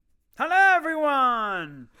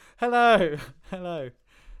Hello. Hello.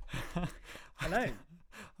 Hello.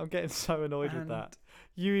 I'm getting so annoyed with And that.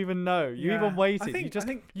 You even know. You even yeah, waited. I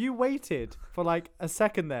think You waited for like a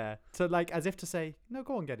second there to like as if to say, no,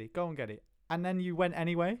 go on, Getty, go on, Getty. And then you went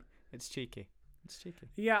anyway. It's cheeky. It's cheeky.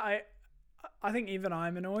 yeah, I think even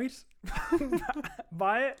I'm annoyed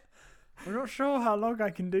by it. I'm not sure how long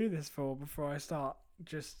I can do this for before I start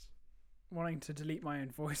just wanting to delete my own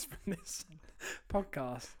voice from this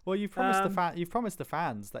podcast. Well, you've promised you've promised the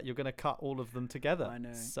fans that you're going to cut all of them together. I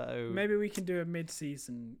know. So Maybe we can do a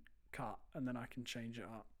mid-season cut and then I can change it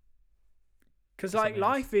up. Because Something like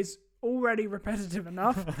life is already repetitive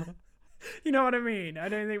enough. You know what I mean? I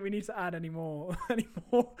don't think we need to add any more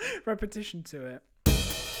repetition to it.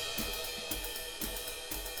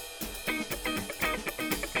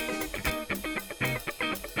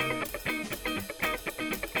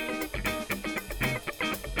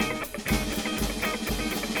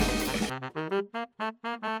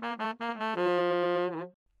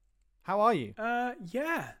 How are you?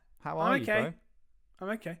 Yeah. How are you, okay. bro? I'm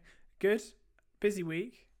okay. Good. Busy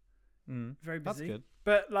week. Mm, Very that's busy. good.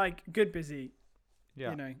 But like good busy.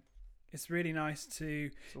 Yeah. You know, it's really nice to.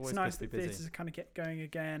 It's always It's nice good to that be busy. theatres are kind of get going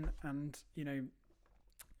again, and you know,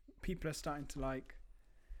 people are starting to like,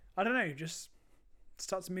 I don't know, just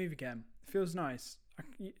start to move again. It feels nice.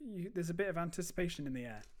 There's a bit of anticipation in the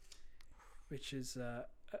air, which is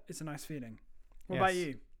it's a nice feeling. What about Yes.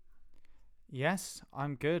 you? Yes,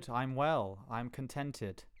 I'm good. I'm well. I'm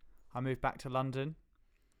contented. I moved back to London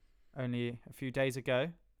only a few days ago.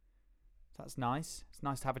 That's nice. It's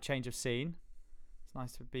nice to have a change of scene. It's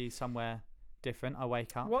nice to be somewhere different. I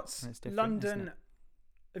wake up What's and it's different, isn't London?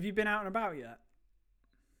 Have you been out and about yet?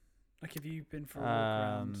 Like, have you been for a walk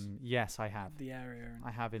around Yes, I have. the area? And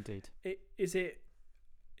I have indeed. Is it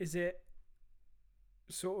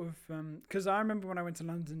sort of because I remember when I went to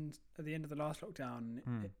London at the end of the last lockdown,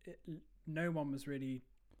 no one was really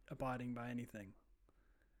abiding by anything.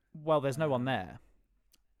 Well, there's no one there.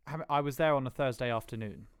 I was there on a Thursday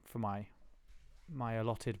afternoon for my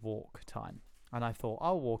allotted walk time, and I thought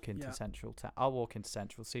I'll walk into Central. I'll walk into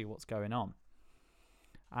Central, see what's going on,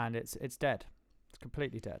 and it's dead. It's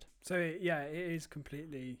completely dead. So yeah, it is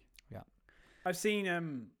completely. Yeah, I've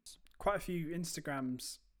seen quite a few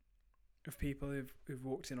Instagrams of people who've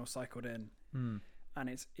walked in or cycled in, and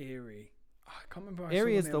it's eerie. Oh, I can't remember.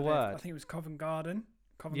 Eerie is the other day. word. I think it was Covent Garden.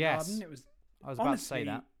 Yes. Garden. It was. I was about honestly, to say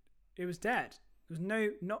that. It was dead.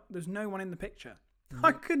 There's no one in the picture.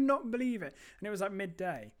 I could not believe it, and it was like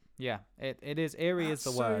midday. Yeah, it is. Eerie is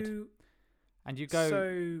the word. And you go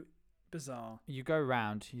so bizarre. You go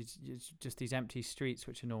round. You just these empty streets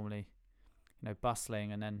which are normally,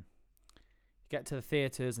 bustling, and then you get to the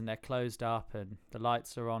theatres and they're closed up, and the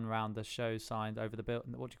lights are on around the show signs over the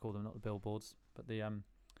what do you call them? Not the billboards, but the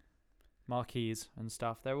marquees and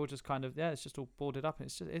stuff. They're all just kind of it's just all boarded up.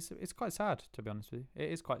 And it's quite sad, to be honest with you.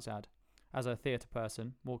 It is quite sad as a theatre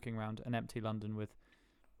person walking around an empty London with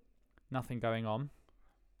nothing going on.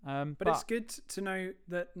 But it's good to know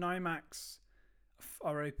that NIMAX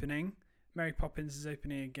are opening. Mary Poppins is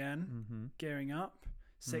opening again, gearing up.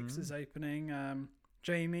 Six is opening.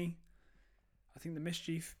 Jamie, I think the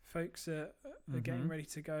Mischief folks are getting ready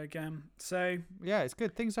to go again. So yeah, it's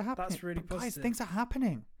good. Things are happening. That's really positive. Guys, things are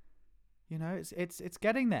happening. It's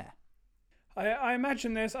getting there. I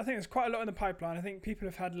imagine I think there's quite a lot in the pipeline. I think people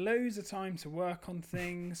have had loads of time to work on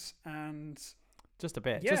things and just a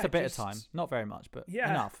bit, yeah, just a bit of time, not very much, but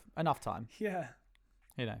enough time. Yeah.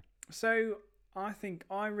 So I think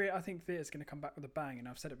theatre's going to come back with a bang, and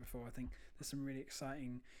I've said it before. I think there's some really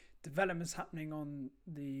exciting developments happening on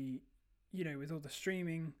the, with all the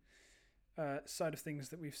streaming side of things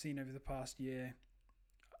that we've seen over the past year.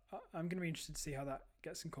 I'm going to be interested to see how that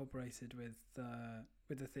gets incorporated with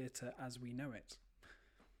the theatre as we know it.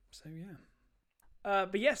 So yeah.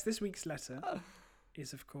 But yes, this week's letter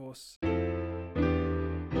is of course.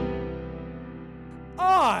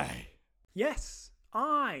 I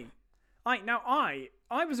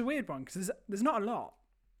was a weird one because there's not a lot.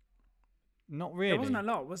 Not really. There wasn't a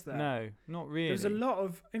lot, was there? No, not really. There was a lot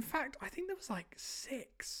of. In fact, I think there was like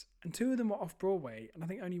 6, and 2 of them were off Broadway, and I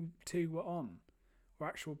think only 2 were on, or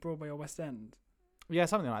actual Broadway or West End. Yeah,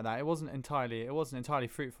 something like that. It wasn't entirely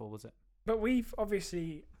fruitful, was it? But we've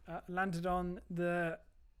obviously landed on the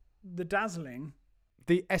dazzling,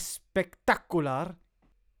 the espectacular.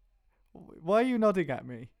 Why are you nodding at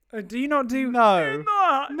me? Do you not do? No.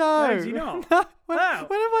 No, do you not? When have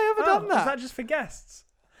I ever done that? Is that just for guests?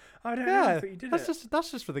 I don't know. I thought you did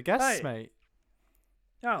that's just for the guests, mate.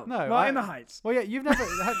 Oh no! Well, in the Heights. Well, yeah, you've never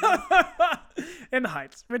in the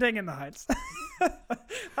Heights. We're doing In the Heights.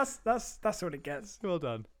 That's what it gets. Well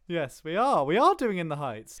done. Yes, we are. We are doing In the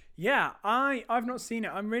Heights. Yeah, I've not seen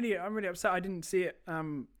it. I'm really upset I didn't see it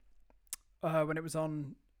when it was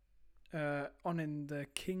on in the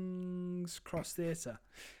King's Cross Theatre.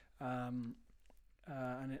 And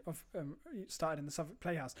it started in the Suffolk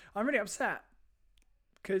Playhouse. I'm really upset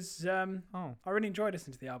because I really enjoyed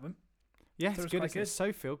listening to the album. Yeah, it's good. It's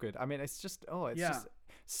so feel good. I mean, it's just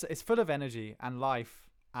it's full of energy and life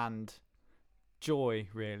and joy,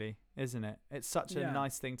 really, isn't it? It's such a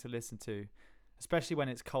nice thing to listen to, especially when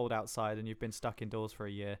it's cold outside and you've been stuck indoors for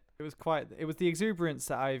a year. It was the exuberance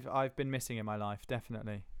that I've been missing in my life.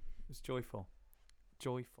 Definitely, it was joyful.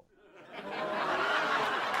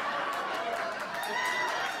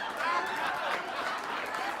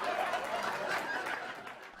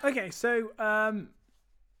 Okay, so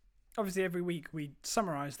obviously every week we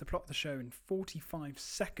summarise the plot of the show in 45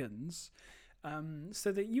 seconds,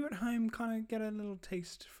 so that you at home kind of get a little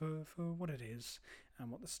taste for what it is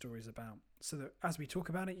and what the story's about. So that as we talk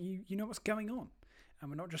about it, you know what's going on, and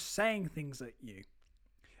we're not just saying things at you.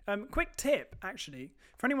 Quick tip, actually,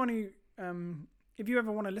 for anyone who, if you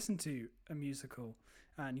ever want to listen to a musical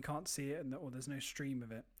and you can't see it or there's no stream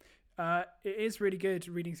of it, it is really good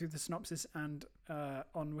reading through the synopsis and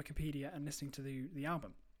on Wikipedia and listening to the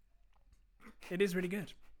album. It is really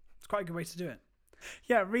good. It's quite a good way to do it.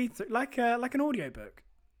 Yeah, read through like an audiobook.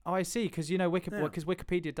 Oh, I see. Because because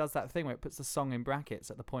Wikipedia does that thing where it puts the song in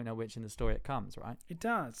brackets at the point at which in the story it comes, right? It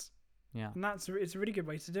does. Yeah, and it's a really good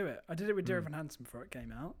way to do it. I did it with Dear Evan Hansen before it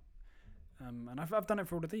came out, and I've done it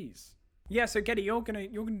for all of these. Yeah, so Geddy, you're gonna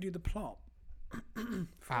do the plot. Am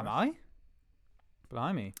I?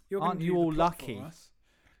 Blimey! Aren't you all lucky?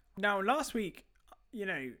 Now, last week,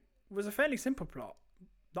 was a fairly simple plot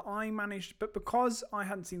that I managed, but because I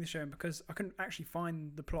hadn't seen the show and because I couldn't actually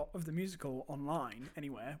find the plot of the musical online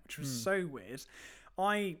anywhere, which was so weird,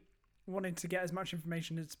 I wanted to get as much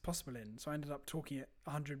information as possible in, so I ended up talking at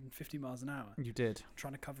 150 miles an hour. You did.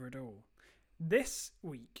 Trying to cover it all. This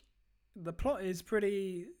week, the plot is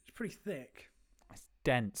pretty thick. It's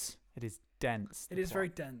dense. It is dense. It is very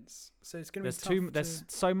dense. So it's going to be tough. There's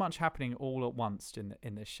so much happening all at once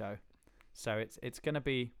in this show. So it's going to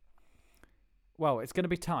be, it's going to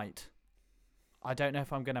be tight. I don't know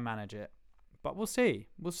if I'm going to manage it, but we'll see.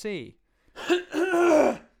 We'll see.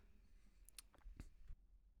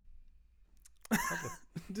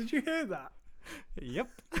 Did you hear that? Yep.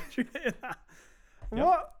 Did you hear that? Yep.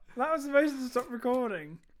 What? That was supposed to stop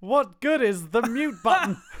recording. What good is the mute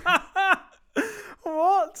button?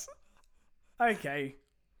 What? Okay.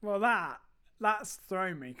 Well, that's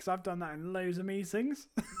thrown me because I've done that in loads of meetings.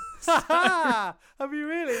 Have you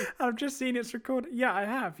really? I've just seen it's recorded. Yeah, I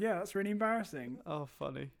have. Yeah, that's really embarrassing. Oh,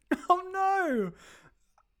 funny. Oh, no.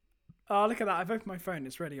 Oh, look at that. I've opened my phone.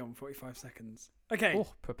 It's ready on 45 seconds. Okay. Oh,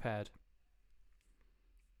 prepared.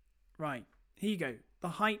 Right. Here you go. The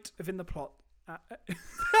height of in the plot.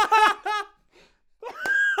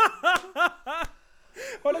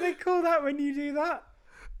 What do they call that when you do that?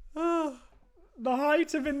 The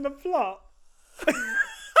height of in the plot.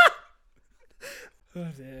 Oh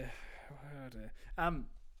dear.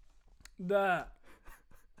 The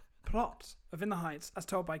plot of In the Heights as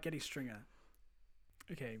told by Geddy Stringer.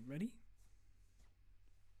 Okay, ready?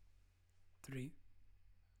 3,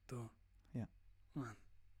 2, 1.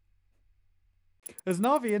 As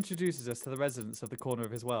Navi introduces us to the residents of the corner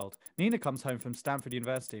of his world, Nina comes home from Stanford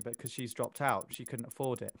University, but because she's dropped out, she couldn't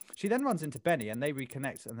afford it. She then runs into Benny, and they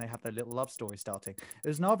reconnect, and they have their little love story starting.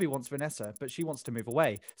 As Navi wants Vanessa, but she wants to move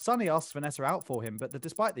away. Sonny asks Vanessa out for him, but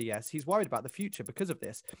despite the yes, he's worried about the future because of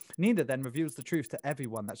this. Nina then reveals the truth to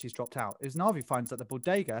everyone that she's dropped out. As Navi finds that the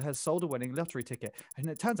bodega has sold a winning lottery ticket, and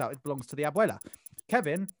it turns out it belongs to the abuela.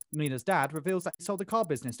 Kevin, Nina's dad, reveals that he sold the car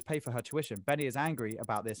business to pay for her tuition. Benny is angry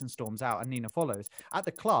about this and storms out, and Nina follows. At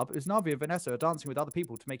the club, Uznavi and Vanessa are dancing with other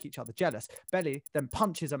people to make each other jealous. Benny then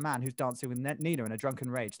punches a man who's dancing with Nina in a drunken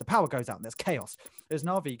rage. The power goes out and there's chaos.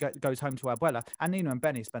 Uznavi goes home to Abuela, and Nina and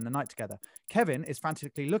Benny spend the night together. Kevin is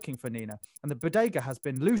frantically looking for Nina, and the bodega has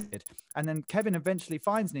been looted. And then Kevin eventually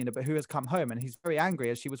finds Nina, but who has come home, and he's very angry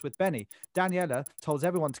as she was with Benny. Daniela tells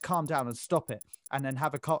everyone to calm down and stop it, and then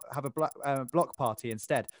have a block party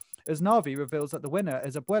instead. Uznavi reveals that the winner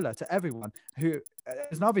is Abuela to everyone.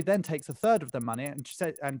 Uznavi then takes a third of the money, and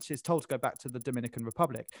she's told to go back to the Dominican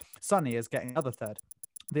Republic. Sonny is getting another third.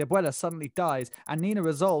 The Abuela suddenly dies, and Nina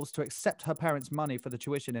resolves to accept her parents' money for the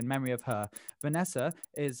tuition in memory of her. Vanessa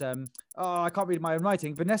is, I can't read my own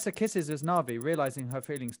writing. Vanessa kisses Uznavi, realizing her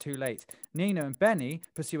feelings too late. Nina and Benny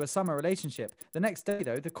pursue a summer relationship. The next day,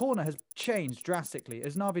 though, the corner has changed drastically.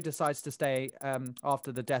 Uznavi decides to stay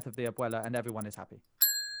after the death of the Abuela, and everyone is happy.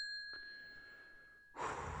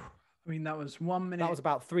 I mean, that was 1 minute. That was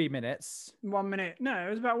about 3 minutes. 1 minute. No, it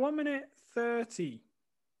was about 1 minute 30.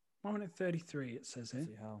 1 minute 33, it says here.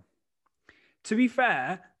 Hell. To be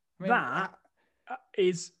fair, I mean, that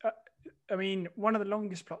is, I mean, one of the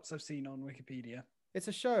longest plots I've seen on Wikipedia. It's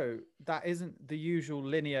a show that isn't the usual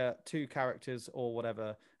linear 2 characters or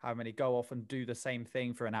whatever, how many go off and do the same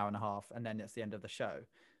thing for an hour and a half, and then it's the end of the show.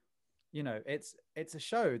 You know, it's a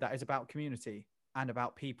show that is about community and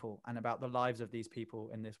about people and about the lives of these people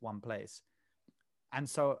in this one place. And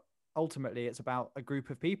so ultimately it's about a group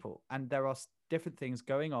of people, and there are different things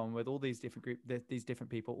going on with all these different these different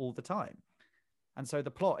people all the time. And so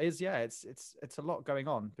the plot is, it's a lot going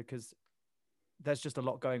on because there's just a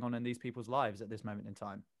lot going on in these people's lives at this moment in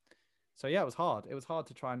time. So yeah, it was hard. It was hard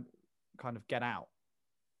to try and kind of get out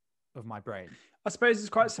of my brain. I suppose it's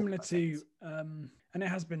quite similar to, and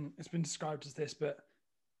it's been described as this, but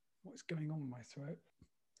what's going on with my throat?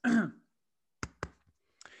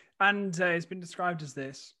 And it's been described as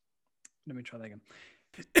this. Let me try that again.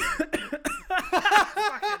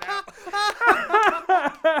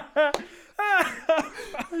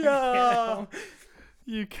 Yeah.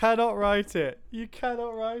 You cannot write it. You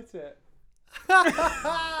cannot write it.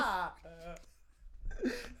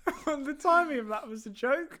 The timing of that was a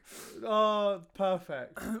joke. Oh,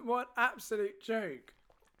 perfect. What absolute joke.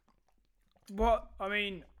 What, I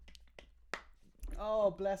mean... Oh,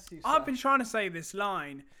 bless you, sir. I've been trying to say this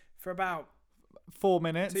line for about 4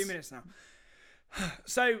 minutes. 2 minutes now.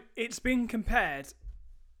 So it's been compared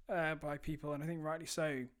by people, and I think rightly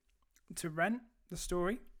so, to Rent, the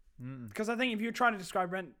story. Because I think if you're trying to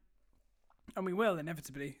describe Rent, and we will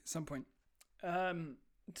inevitably at some point,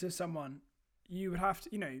 to someone, you would have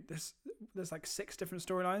to, you know, there's like 6 different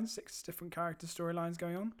storylines, 6 different character storylines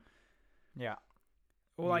going on. Yeah.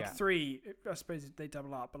 Or like 3, I suppose they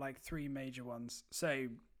double up, but like 3 major ones. So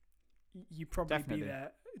you probably be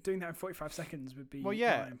there. Doing that in 45 seconds would be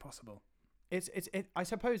impossible. I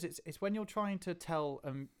suppose it's when you're trying to tell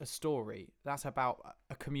a story that's about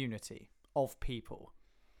a community of people.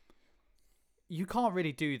 You can't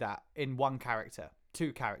really do that in 1 character,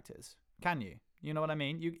 2 characters, can you? You know what I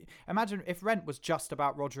mean? You imagine if Rent was just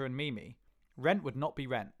about Roger and Mimi, Rent would not be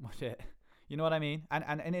Rent, would it? You know what I mean?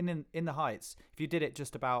 And in the Heights, if you did it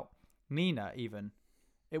just about Nina, even,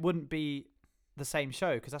 it wouldn't be the same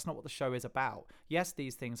show because that's not what the show is about. Yes,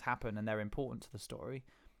 these things happen and they're important to the story,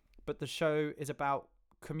 but the show is about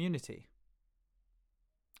community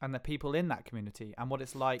and the people in that community and what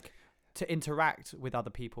it's like to interact with other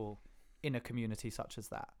people in a community such as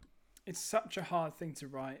that. It's such a hard thing to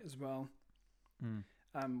write as well.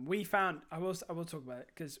 We found, I will talk about it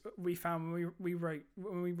because we found when we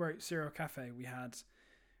wrote Serial Cafe, we had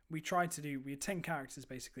 10 characters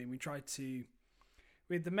basically, and we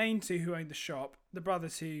had the main 2 who owned the shop, the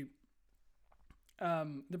brothers who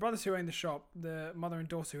owned the shop, the mother and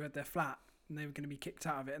daughter who had their flat and they were going to be kicked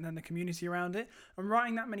out of it, and then the community around it. And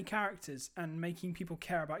writing that many characters and making people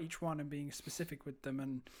care about each one and being specific with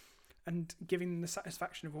them and giving them the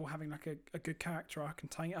satisfaction of all having like a good character arc and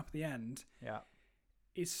tying it up at the end. Yeah.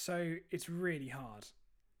 It's really hard.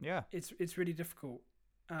 Yeah. It's really difficult.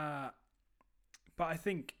 But I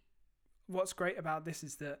think what's great about this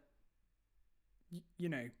is that, you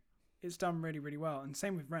know, it's done really, really well. And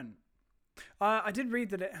same with Rent. I did read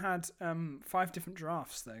that it had 5 different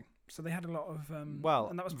drafts though. So they had a lot of and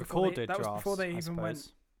that was recorded drafts. That was before they even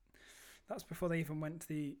went. That's before they even went to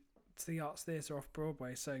the Arts Theatre off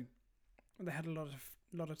Broadway. So they had a lot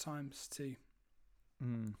of times to.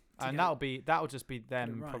 And that'll just be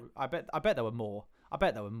them. Right. I bet there were more.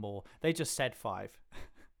 They just said 5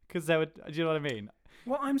 because they would. Do you know what I mean?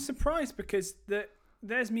 Well, I'm surprised because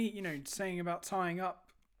there's me, you know, saying about tying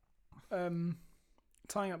up storylines,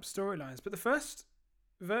 but the first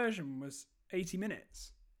version was 80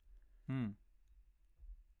 minutes.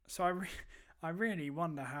 So I really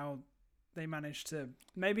wonder how they managed to.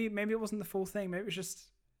 Maybe it wasn't the full thing. Maybe it was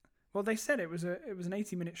just. Well, they said it was an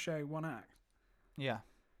 80-minute show, 1 act. Yeah,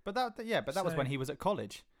 but that was when he was at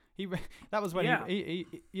college. That was when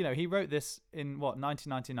he wrote this in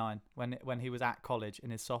 1999 when he was at college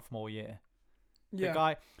in his sophomore year.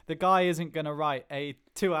 Yeah. The guy isn't gonna write a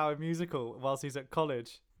 2-hour musical whilst he's at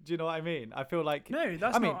college. Do you know what I mean? I feel like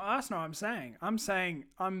that's not what I'm saying. I'm saying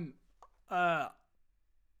I'm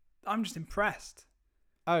just impressed.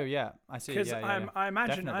 Oh yeah, I see. Because I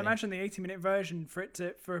imagine the 80-minute version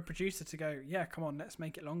for a producer to go, yeah, come on, let's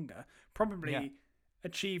make it longer. Probably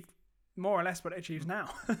achieved more or less what it achieves now,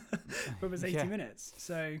 but it was 80 minutes.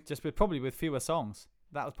 So just with fewer songs,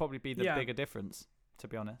 that would probably be the bigger difference, to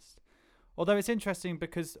be honest. Although it's interesting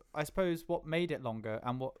because I suppose what made it longer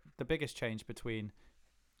and what the biggest change between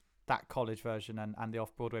that college version and the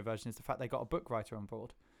off-Broadway version is the fact they got a book writer on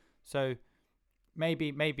board. So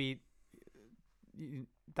maybe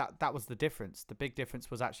that was the difference. The big difference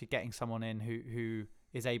was actually getting someone in who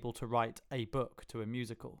is able to write a book to a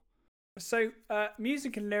musical. So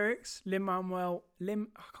music and lyrics, Lin-Manuel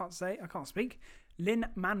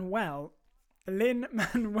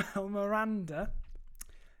Miranda.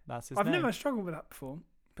 That's his I've name. never struggled with that before,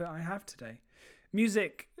 but I have today.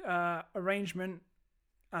 Music, arrangement,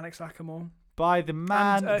 Alex Lacamoire. By the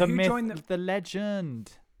man, And, the who myth, joined the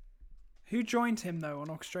legend. Who joined him, though, on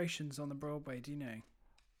orchestrations on the Broadway? Do you know?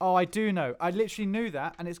 Oh, I do know. I literally knew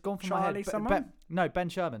that, and it's gone from my Charlie head. someone? No, Ben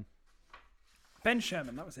Sherman. Ben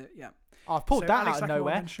Sherman, that was it, yeah. Oh, I've pulled So that Alex out of Lacamoire,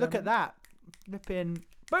 nowhere. Ben Look at Sherman. that. Flipping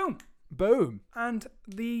Boom! boom. And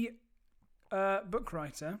the book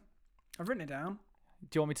writer, I've written it down,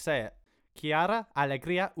 Do you want me to say it? Chiara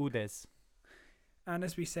Alegria Udes. and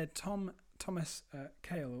as we said, Thomas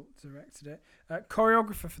Cale directed it.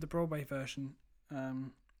 Choreographer for the Broadway version,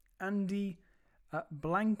 Andy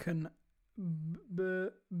Blankenbillier.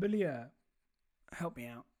 Help me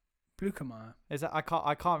out. Blukemeyer. Is that I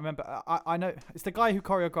can't remember. I know it's the guy who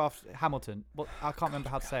choreographed Hamilton. Well, I can't remember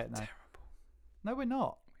how to say it now. Terrible. No, we're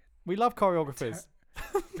not. We love choreographers.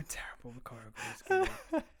 We're terrible with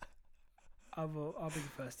choreographers. I'll be the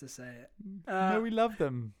first to say it. No, we love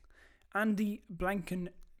them. Andy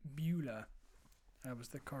Blankenbuehler was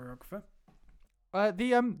the choreographer.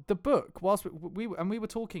 The book, whilst we were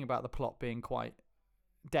talking about the plot being quite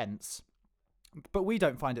dense, but we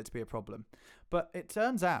don't find it to be a problem. But it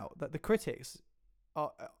turns out that the critics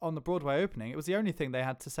on the Broadway opening, it was the only thing they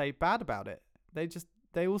had to say bad about it.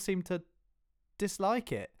 They all seemed to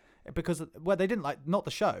dislike it because they didn't like not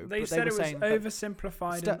the show. They but said they were it was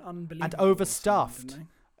oversimplified and unbelievable and overstuffed. Didn't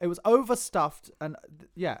It was overstuffed and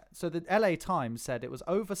so the LA Times said it was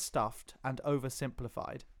overstuffed and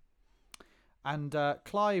oversimplified. And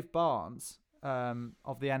Clive Barnes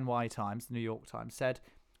of the NY Times, the New York Times, said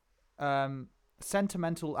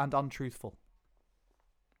sentimental and untruthful.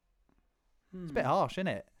 they? It's a bit harsh, isn't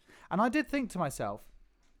it? And I did think to myself,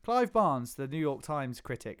 Clive Barnes, the New York Times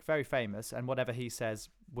critic, very famous, and whatever he says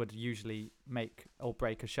would usually make or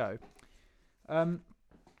break a show.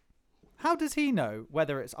 How does he know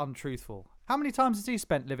whether it's untruthful? How many times has he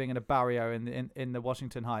spent living in a barrio in the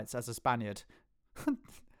Washington Heights as a Spaniard? You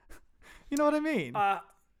know what I mean?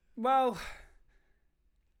 Well,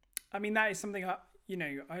 I mean that is something I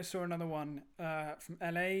saw another one from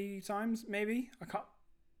LA Times, maybe. I can't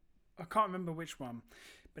remember which one,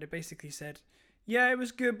 but it basically said, yeah, it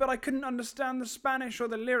was good, but I couldn't understand the Spanish or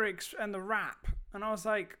the lyrics and the rap. And I was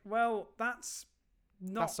like, well, that's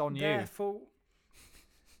not on their you. fault.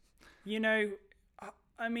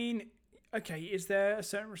 I mean, okay, is there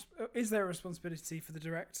a responsibility for the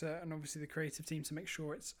director and obviously the creative team to make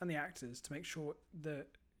sure and the actors to make sure the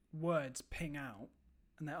words ping out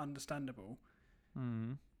and they're understandable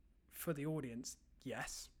for the audience?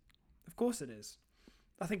 Yes, of course it is.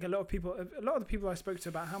 I think a lot of the people I spoke to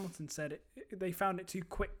about Hamilton said they found it too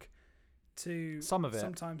quick to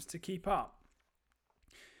sometimes to keep up.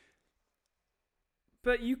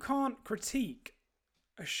 But you can't critique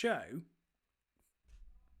a show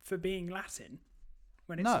for being Latin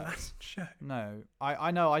when it's a Latin show. No,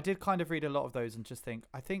 I know. I did kind of read a lot of those and just think,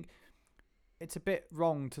 I think it's a bit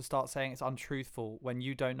wrong to start saying it's untruthful when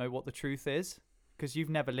you don't know what the truth is because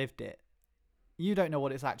you've never lived it. You don't know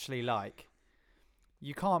what it's actually like.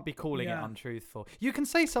 You can't be calling it untruthful. You can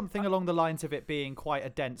say something along the lines of it being quite a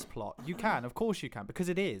dense plot. You can, of course you can, because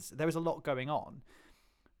it is. There is a lot going on.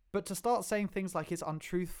 But to start saying things like it's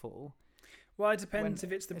untruthful... Well, it depends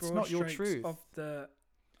if it's the broad strokes truth. of the...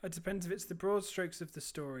 It depends if it's the broad strokes of the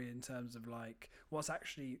story in terms of like what's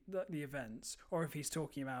actually the events, or if he's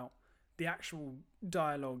talking about the actual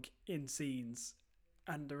dialogue in scenes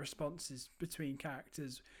and the responses between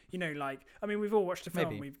characters. We've all watched a film.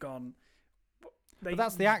 Maybe. We've gone... But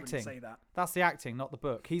that's the acting. Say that. That's the acting, not the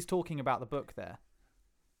book. He's talking about the book there.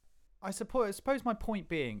 I suppose my point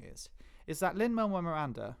being is that Lin-Manuel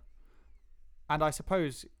Miranda, and I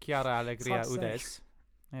suppose Chiara Alegria Udes,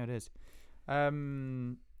 there it is,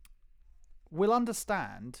 will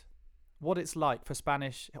understand what it's like for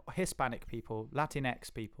Hispanic people,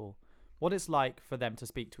 Latinx people, what it's like for them to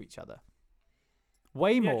speak to each other.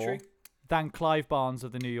 Way more true. Than Clive Barnes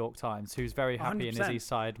of the New York Times, who's very happy 100%. in his East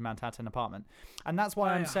Side Manhattan apartment. And that's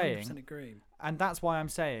why I'm saying, 100% agree. and that's why I'm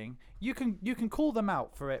saying, you can call them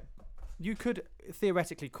out for it. You could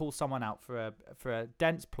theoretically call someone out for a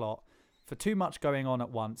dense plot, for too much going on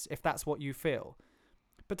at once, if that's what you feel.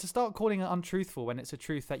 But to start calling it untruthful when it's a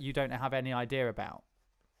truth that you don't have any idea about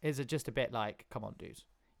is just a bit like, come on, dude.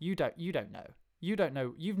 You don't know. You don't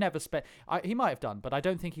know. You've never spent. He might have done, but I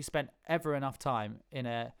don't think he spent ever enough time in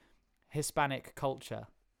a Hispanic culture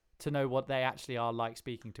to know what they actually are like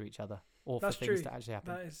speaking to each other, or That's for things true. to actually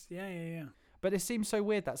happen. That is, yeah. But it seems so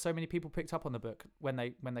weird that so many people picked up on the book when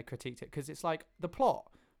they critiqued it, because it's like the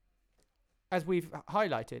plot, as we've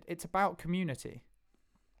highlighted, it's about community.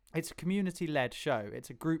 It's a community-led show. It's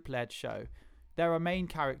a group-led show. There are main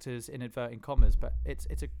characters in inverting commas, but it's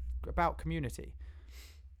about community.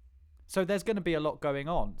 So there's going to be a lot going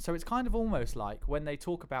on. So it's kind of almost like when they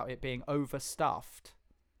talk about it being overstuffed,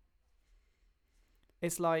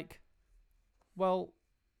 it's like, well,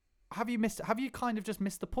 have you kind of just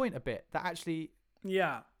missed the point a bit? That actually,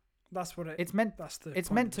 Yeah, that's what it's meant. That's the. It's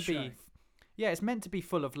point meant of to the be. show. Yeah, it's meant to be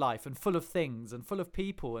full of life and full of things and full of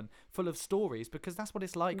people and full of stories, because that's what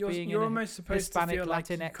it's like being You're in almost a supposed Hispanic to feel like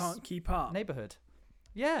you Latinx can't keep up. neighborhood.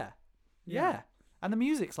 Yeah. And the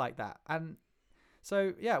music's like that. And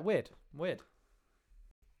so, yeah, weird.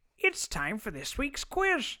 It's time for this week's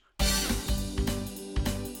quiz.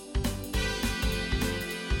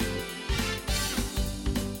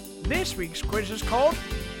 This week's quiz is called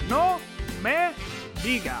No Me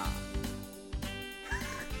Diga.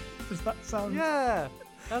 Does that sound? Yeah,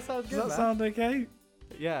 that sounds good. Does that sound okay?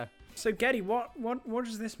 Yeah. So, Geddy, what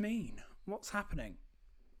does this mean? What's happening?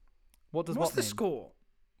 What does What's what the mean?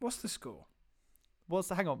 score?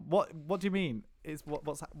 Hang on. What do you mean? Is what?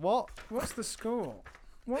 What's the score?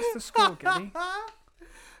 What's the score, Geddy?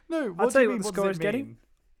 No, I'll what tell do you you mean? what the What score does is, it Geddy. mean?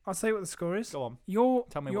 I'll tell you what the score is. Go on.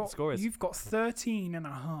 Tell me what the score is. You've got 13 and a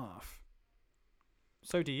half.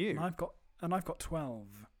 So do you. And I've got 12.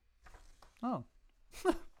 Oh.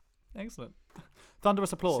 Excellent.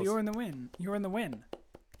 Thunderous applause. So you're in the win. In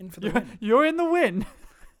for the win. You're in the win.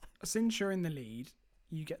 Since you're in the lead,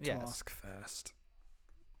 you get to Yes. ask first.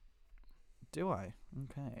 Do I?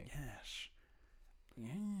 Okay.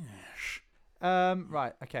 Yes.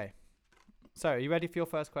 Right. Okay. So, are you ready for your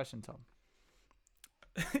first question, Tom?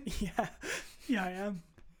 Yeah, I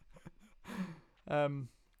am.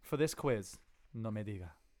 For this quiz, no me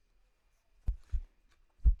diga.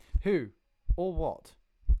 Who or what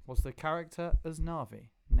was the character Usnavi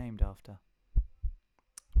named after?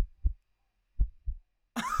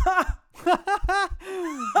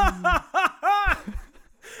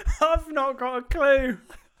 I've not got a clue.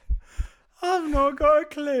 Have a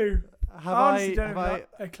clue.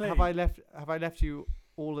 Have I left you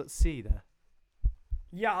all at sea there?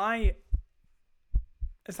 Yeah,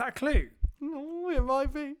 Is that a clue? No, it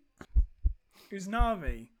might be.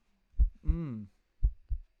 Usnavi.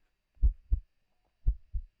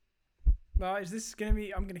 Well, is this going to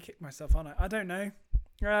be... I'm going to kick myself on it. I don't know.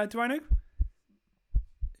 Do I know?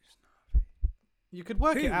 You could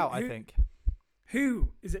work it out, I think.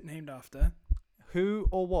 Who is it named after? Who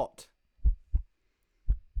or what?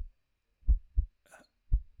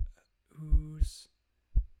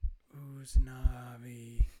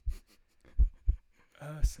 Usnavi.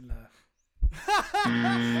 Ursula.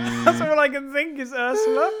 That's all I can think is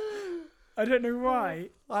Ursula. I don't know why.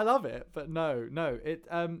 I love it, but no. It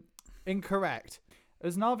incorrect.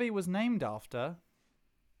 Usnavi was named after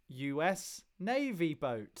U.S. Navy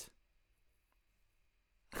boat.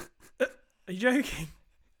 Are you joking?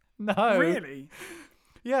 No. Really?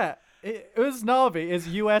 Yeah. Usnavi is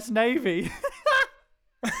U.S. Navy.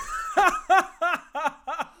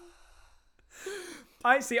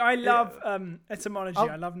 I love etymology.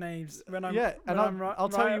 I love names. I'll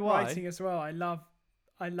tell you why. Writing as well. I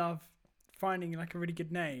love finding like a really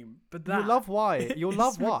good name. But You'll love why. You'll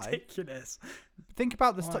love why. Ridiculous. Think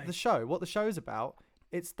about the show. What the show's about.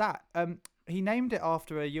 It's that he named it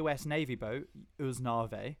after a U.S. Navy boat,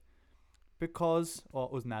 Usnavi, because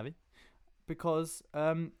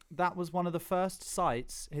that was one of the first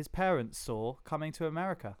sights his parents saw coming to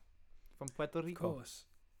America from Puerto Rico. Of course.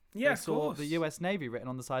 Yeah, they saw the U.S. Navy written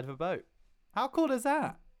on the side of a boat. How cool is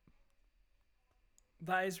that?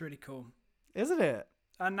 That is really cool. Isn't it?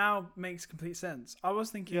 And now makes complete sense. I was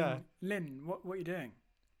thinking, Lynn, what are you doing?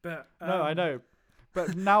 But no, I know.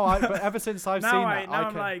 But but ever since I've seen that,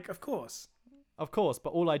 I'm like, of course. Of course,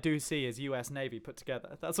 but all I do see is U.S. Navy put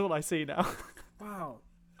together. That's all I see now. Wow.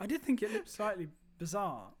 I did think it looked slightly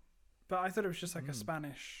bizarre, but I thought it was just like a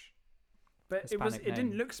Spanish... But Hispanic it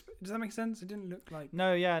didn't look... Does that make sense? It didn't look like...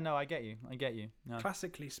 No, I get you. No.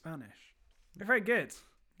 Classically Spanish. Very good.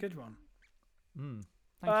 Good one. Thank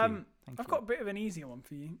you. I've got a bit of an easier one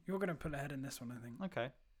for you. You're going to pull ahead in this one, I think. Okay.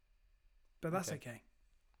 But that's okay.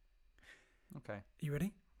 Okay. You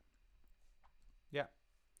ready? Yeah.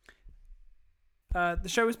 The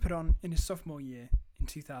show was put on in his sophomore year in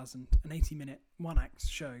 2000, an 80-minute one-act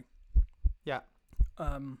show. Yeah.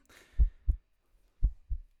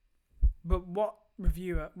 But one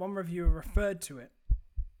reviewer referred to it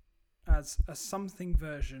as a something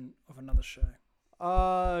version of another show.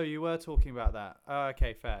 Oh, you were talking about that. Oh,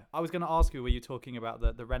 okay, fair. I was going to ask you, were you talking about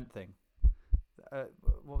the Rent thing?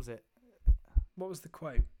 What was it? What was the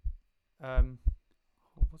quote?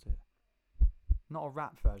 What was it? Not a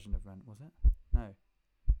rap version of Rent, was it? No.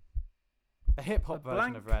 A hip hop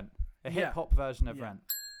version of Rent. A hip hop version of Rent.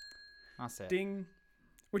 That's it. Ding.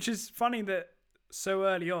 Which is funny that so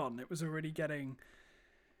early on it was already getting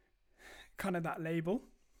kind of that label.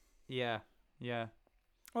 Yeah.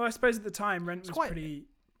 Well, I suppose at the time Rent was pretty.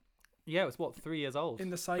 Yeah, it was 3 years old. In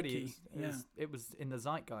the psyche. It was in the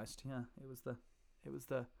zeitgeist. Yeah, it was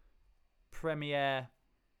the premiere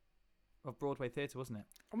of Broadway theatre, wasn't it?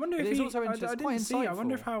 I wonder if I didn't see. I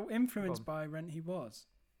wonder how influenced by Rent he was.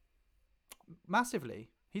 Massively.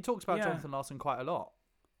 He talks about Jonathan Larson quite a lot.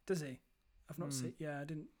 Does he? I've not seen. Yeah, I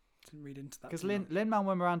didn't read into that. Because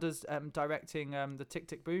Lin-Manuel Miranda's directing the Tick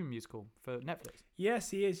Tick Boom musical for Netflix.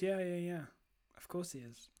 Yes, he is. Yeah. Of course he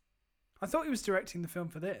is. I thought he was directing the film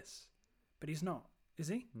for this, but he's not. Is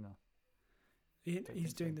he? No.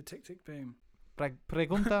 He's doing the Tick Tick Boom.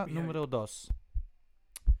 Pregunta número 2.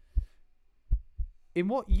 In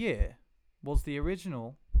what year was the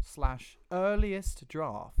original / earliest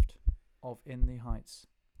draft of In the Heights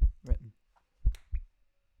written?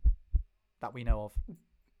 That we know of.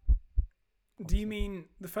 Do you mean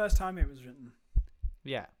the first time it was written?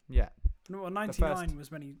 Yeah. No, well, 99 was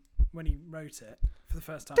when he wrote it for the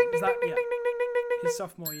first time. Ding ding ding ding ding ding ding. His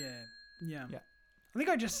sophomore year. Yeah. I think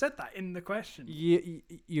I just said that in the question.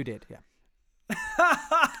 You did, yeah.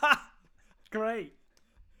 Great.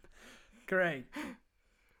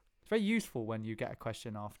 It's very useful when you get a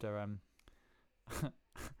question after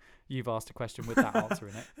you've asked a question with that answer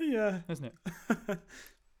in it. Yeah. Isn't it?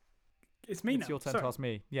 It's me now. It's your turn to ask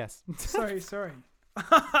me. Yes. Sorry.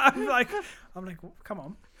 I'm like, come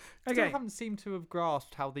on. Okay. Still haven't seemed to have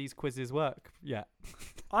grasped how these quizzes work yet.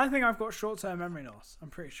 I think I've got short-term memory loss. I'm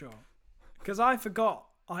pretty sure. Because I forgot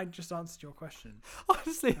I just answered your question.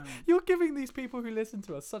 Honestly, you're giving these people who listen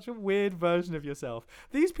to us such a weird version of yourself.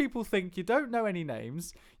 These people think you don't know any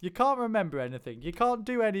names, you can't remember anything, you can't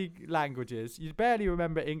do any languages, you barely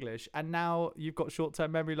remember English, and now you've got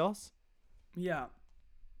short-term memory loss? Yeah.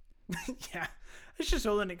 Yeah. It's just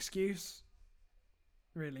all an excuse.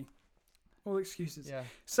 Really. All excuses. Yeah.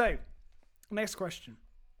 So, next question.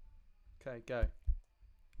 Okay, go.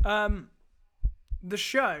 The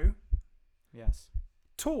show... Yes.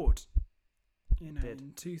 toured,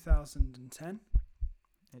 in 2010.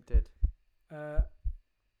 It did. But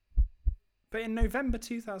in November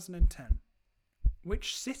 2010,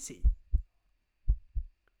 which city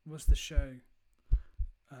was the show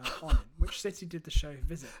on? Which city did the show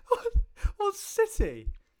visit? What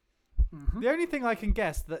city? Mm-hmm. The only thing I can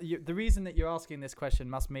guess that the reason that you're asking this question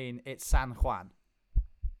must mean it's San Juan,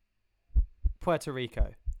 Puerto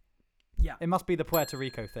Rico. Yeah. It must be the Puerto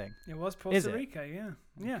Rico thing. It was Puerto Rico, yeah.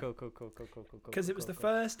 Cool. Because it was the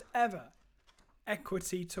first ever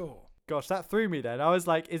equity tour. Gosh, that threw me then. I was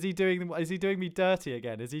like, is he doing me dirty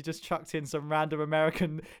again? Is he just chucked in some random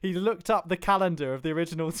American... He looked up the calendar of the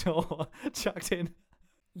original tour, chucked in...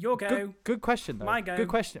 Your go. Good question, though. My go. Good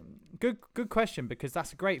question. Good question, because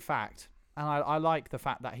that's a great fact. And I like the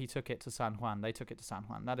fact that he took it to San Juan. They took it to San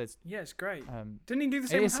Juan. That is... Yeah, it's great. Didn't he do the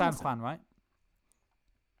same It with is Hamilton? San Juan, right?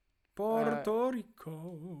 Puerto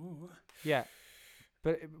Rico. Yeah,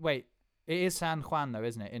 but wait, it is San Juan though,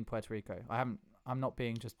 isn't it? In Puerto Rico. I'm not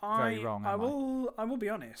being just very wrong. I will be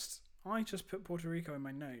honest. I just put Puerto Rico in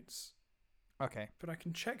my notes. Okay. But I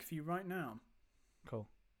can check for you right now. Cool.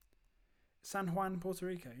 San Juan, Puerto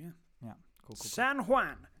Rico. Yeah. Yeah. Cool. San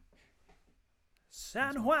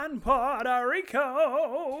Juan, Puerto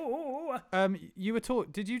Rico. You were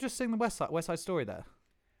Did you just sing the West Side Story there?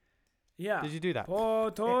 Yeah. Did you do that?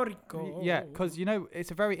 Puerto Rico. Yeah, because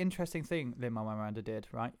it's a very interesting thing Lin-Manuel Miranda did,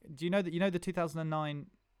 right? Do you know that the 2009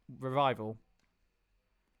 revival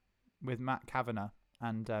with Matt Kavanagh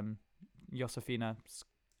and Josefina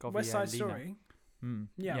Scovielina? West Side Story.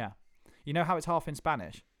 Yeah. You know how it's half in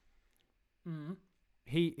Spanish? Mm.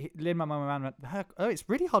 Lin-Manuel Miranda. Oh, it's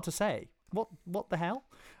really hard to say. What the hell?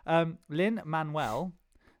 Lin-Manuel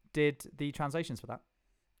did the translations for that.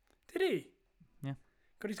 Did he? Yeah.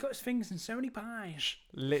 God, he's got his fingers in so many pies.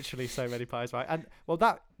 Literally so many pies, right? And well,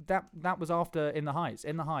 that was after In the Heights.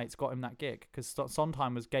 In the Heights got him that gig because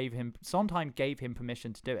Sondheim gave him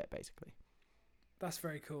permission to do it, basically. That's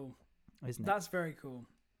very cool. Isn't it? That's very cool.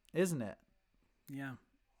 Isn't it? Yeah.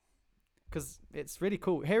 Because it's really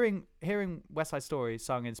cool. Hearing West Side Story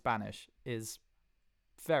sung in Spanish is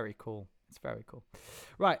very cool. It's very cool.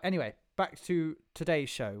 Right. Anyway, back to today's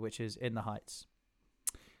show, which is In the Heights.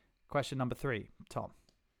 Question number 3, Tom.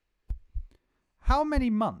 How many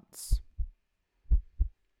months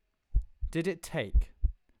did it take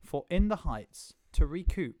for In the Heights to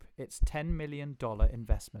recoup its $10 million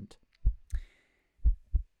investment?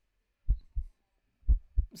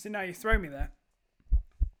 So now you throw me there.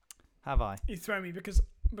 Have I? You throw me because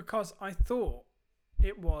I thought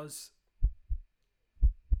it was.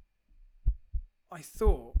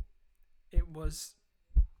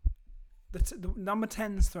 The number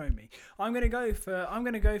 10's thrown me. I'm gonna go for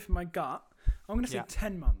my gut. I'm gonna say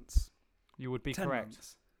 10 months. You would be 10 correct.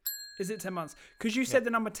 months. Is it 10 months? Because you said the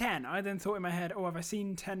number 10. I then thought in my head, have I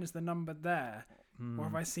seen 10 as the number there, or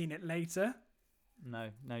have I seen it later? No,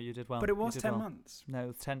 you did well. But it was 10 months. No, it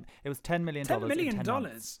was 10. It was $10 million. $10 million. In 10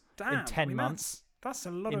 months. Damn. In 10 months. That's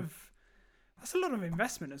a lot of. That's a lot of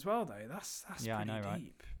investment as well, though. That's yeah, pretty I know, deep.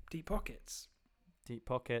 right? Deep pockets. Deep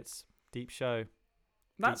pockets. Deep show.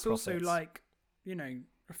 That's deep also profits. like,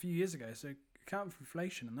 a few years ago. So account for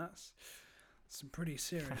inflation, and that's some pretty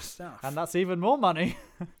serious stuff. And that's even more money.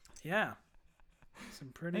 Yeah. Some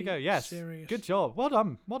pretty there you go. Yes. serious. Good job. Well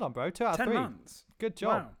done, bro. 2 out of 3. 10 months. Good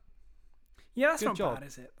job. Wow. Yeah, that's Good not job. bad,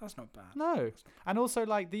 is it? That's not bad. No. And also,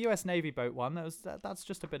 like the U.S. Navy boat one, that's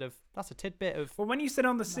just that's a tidbit of. Well, when you said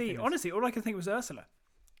on the sea, nothingness. honestly, all I could think was Ursula.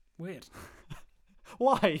 Weird.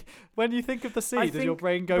 Why? When you think of the sea, I does your think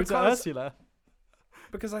brain go to because- Ursula?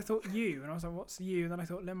 Because I thought you, and I was like, what's you? And then I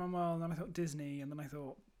thought Lin-Manuel, and then I thought Disney, and then I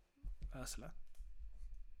thought Ursula.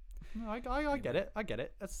 No, I get it. I get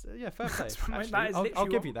it. That's fair play. That's my- Actually, that is I'll literally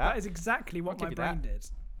give you that. That is exactly what I'll my give you brain that. did.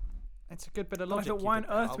 It's a good bit of And I logic. thought, you why on did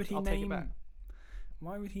there. earth would he I'll take it name? back.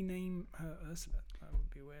 Why would he name her Ursula? That would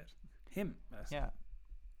be weird. Him. Ursula.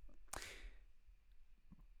 Yeah.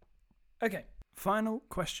 Okay. Final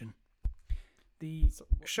question. The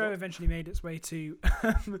show what- eventually made its way to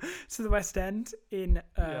to the West End in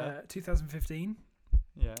 2015.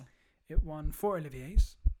 Yeah. It won 4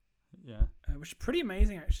 Oliviers, Yeah. which is pretty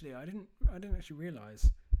amazing actually. I didn't actually realise.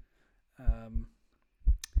 Won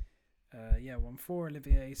 4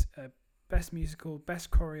 Oliviers. Best musical, best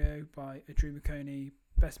choreo by Drew Maconey,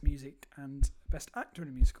 best music and best actor in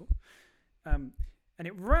a musical. And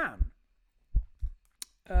it ran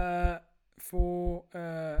for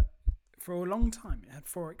a long time. It had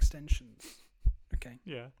 4 extensions. Okay.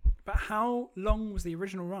 Yeah. But how long was the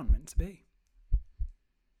original run meant to be?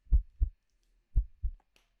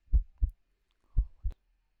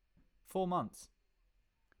 Four months.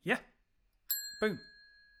 Yeah. Boom.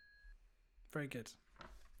 Very good.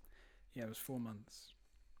 Yeah, it was 4 months.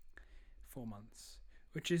 4 months.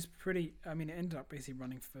 Which is pretty... I mean, it ended up basically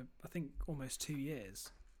running for, I think, almost 2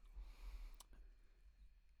 years.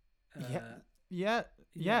 Yeah.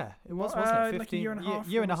 It was, wasn't it? 15, like a year and a half.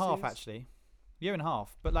 year and a half, almost is. actually. Year and a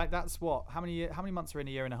half. But like, that's what? How many months are in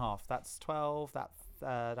a year and a half? That's 12. That's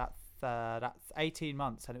 18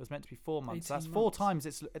 months, and it was meant to be 4 months. That's 4 months. times.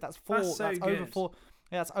 That's four. That's so over good. 4.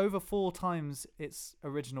 Yeah, that's over 4 times its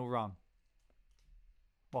original run.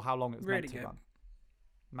 Well, how long it was Really meant to good. run.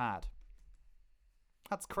 Mad.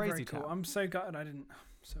 That's crazy. Very cool. Chap. I'm so gutted I'm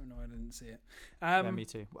so annoyed I didn't see it. Yeah, me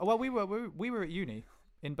too. Well, we were at uni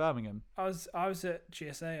in Birmingham. I was at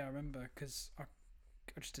GSA, I remember, because I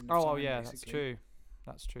just didn't. Oh, have time, yeah, basically. that's true.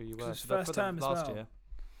 That's true. You 'Cause were it was first for the term as last well. year.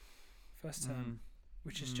 First term,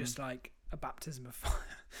 which is just like a baptism of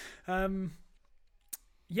fire.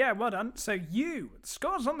 Yeah, well done. So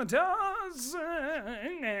scores on the doors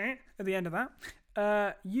at the end of that.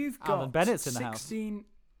 You've got Alan Bennett's in the house. 16.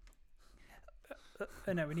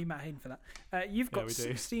 No, we need Matt Hayden for that. You've got we do.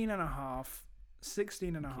 16 and a half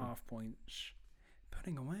points.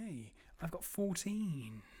 Putting away. I've got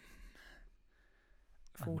 14.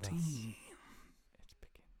 14. It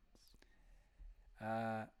begins.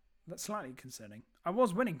 That's slightly concerning. I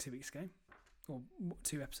was winning 2 weeks ago, or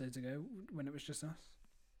 2 episodes ago, when it was just us.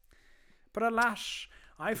 But alas,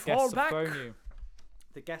 I fall back.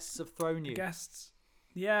 The guests have thrown you. The guests,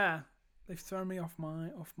 yeah, they've thrown me off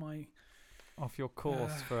Off your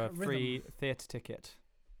course for a rhythm. free theatre ticket.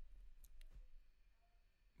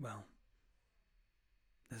 Well,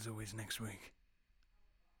 there's always next week.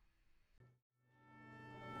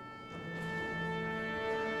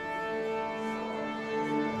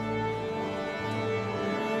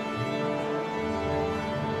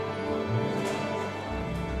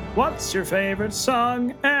 What's your favorite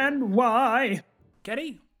song and why?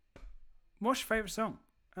 Getty, what's your favorite song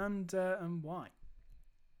and why?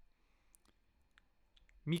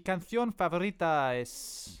 Mi canción favorita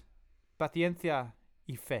es Paciencia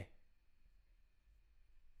y Fe.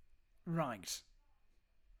 Right.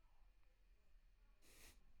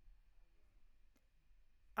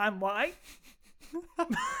 And why?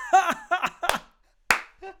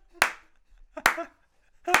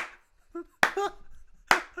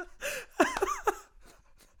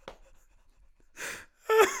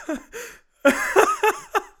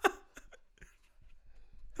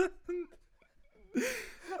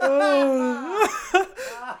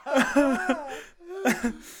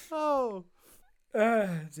 Oh.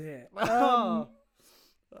 Dear.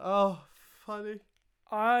 Oh, funny.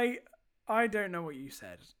 I don't know what you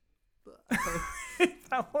said.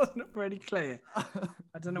 That wasn't pretty clear.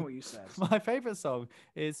 I don't know what you said. My favourite song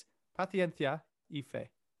is Paciencia y Fe.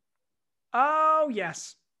 Oh,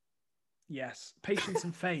 yes. Yes. Patience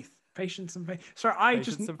and faith. Patience and faith. Sorry, I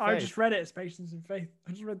just read it as patience and faith.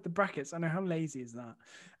 I just read the brackets. I know, how lazy is that?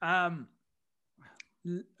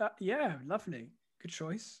 Yeah, lovely. Good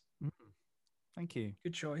choice. Thank you.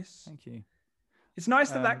 Good choice. Thank you. It's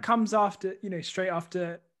nice that comes after, straight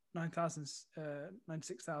after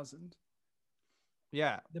 96,000.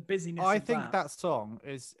 Yeah. The busyness. I think that song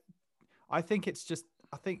is, I think it's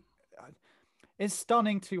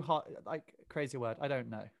stunning to heart, like, crazy word. I don't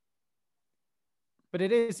know. But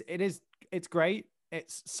it's great.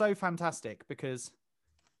 It's so fantastic because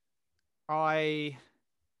I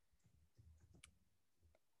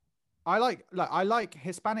like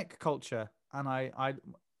Hispanic culture, and I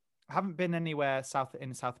haven't been anywhere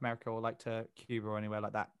in South America or like to Cuba or anywhere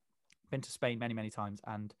like that. Been to Spain many, many times,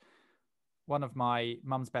 and one of my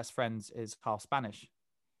mum's best friends is half Spanish,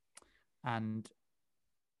 and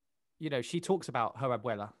she talks about her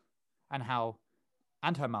abuela and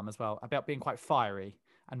her mum as well, about being quite fiery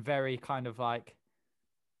and very kind of like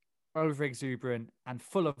over exuberant and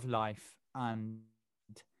full of life, and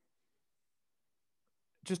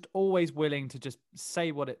just always willing to just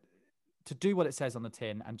say to do what it says on the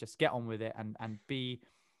tin and just get on with it and be,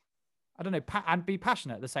 I don't know, and be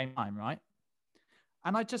passionate at the same time, right?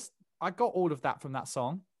 And I got all of that from that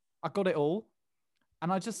song. I got it all.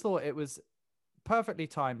 And I just thought it was perfectly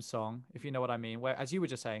timed song, if you know what I mean, where, as you were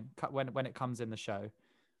just saying, when it comes in the show.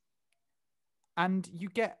 And you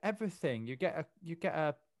get everything. You get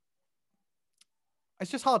a it's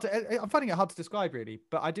just hard I'm finding it hard to describe, really,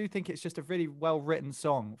 but I do think it's just a really well-written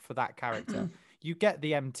song for that character. You get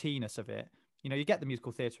the emptiness of it, you get the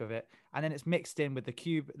musical theatre of it, and then it's mixed in with the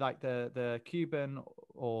the Cuban,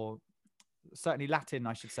 or certainly Latin,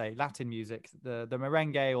 I should say, Latin music, the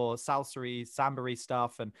merengue or salsa-y, samba-y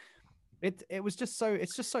stuff, and it's just so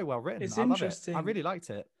well written. It's interesting. I really liked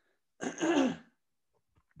it.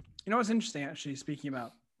 What's interesting, actually, speaking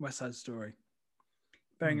about West Side Story,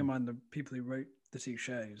 bearing in mind the people who wrote the two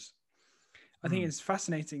shows, I think it's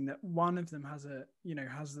fascinating that one of them has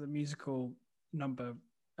the musical number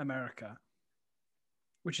America,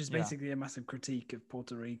 which is basically a massive critique of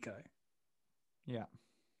Puerto Rico. Yeah.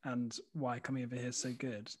 And why Coming Over Here is so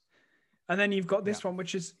good. And then you've got this one,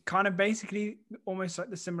 which is kind of basically almost like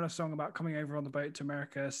the similar song about coming over on the boat to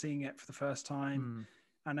America, seeing it for the first time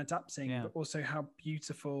and adapting, but also how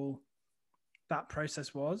beautiful that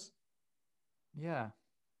process was. Yeah.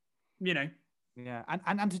 Yeah.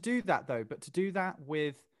 And to do that, though, but to do that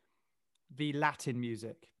with the Latin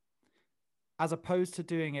music, as opposed to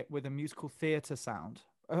doing it with a musical theatre sound,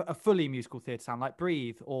 a fully musical theatre sound like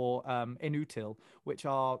Breathe or Inútil, which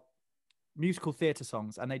are musical theatre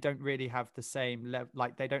songs, and they don't really have the same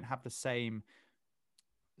they don't have the same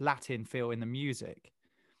Latin feel in the music.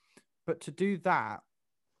 But to do that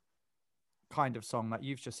kind of song that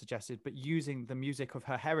you've just suggested, but using the music of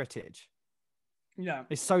her heritage,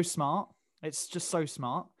 it's so smart. It's just so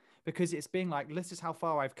smart, because it's being like, this is how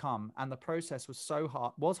far I've come, and the process was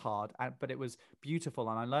hard, but it was beautiful,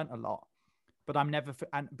 and I learned a lot. But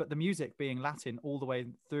but the music being Latin all the way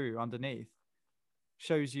through underneath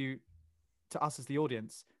shows you, to us as the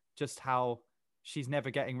audience, just how she's never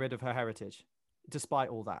getting rid of her heritage, despite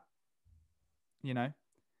all that.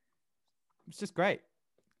 It's just great.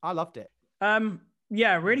 I loved it.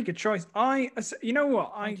 Yeah, really good choice. You know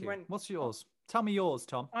what? What's yours? Tell me yours,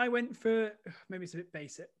 Tom. I went for, maybe it's a bit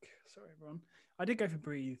basic. Sorry, everyone. I did go for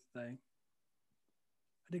Breathe, though.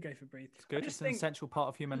 It's good. It's an essential part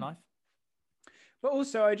of human life. But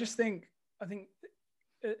also, I think,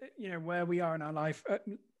 where we are in our life,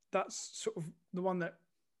 that's sort of the one that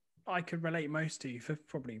I could relate most to, for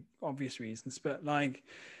probably obvious reasons. But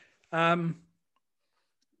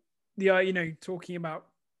talking about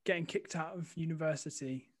getting kicked out of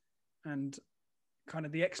university and kind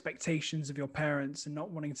of the expectations of your parents and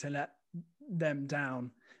not wanting to let them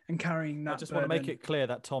down and carrying that. I just want to make it clear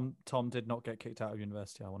that Tom did not get kicked out of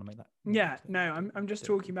university. I want to make that. Yeah, no, I'm just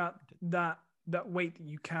talking about that weight that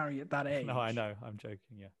you carry at that age. No, I know. I'm joking.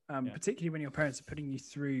 Yeah. Particularly when your parents are putting you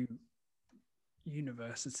through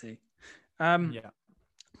university. Yeah.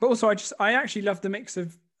 But also, I actually love the mix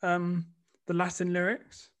of the Latin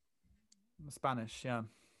lyrics. Spanish, yeah.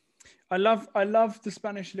 I love the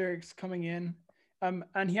Spanish lyrics coming in.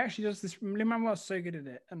 And he actually does this. Lin-Manuel's so good at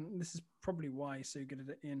it, and this is probably why he's so good at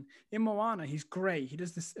it. In Moana, he's great. He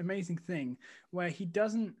does this amazing thing where he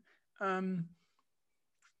doesn't. In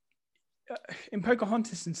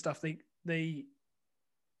Pocahontas and stuff, they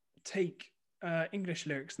take English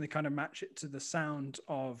lyrics and they kind of match it to the sound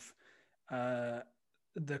of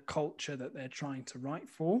the culture that they're trying to write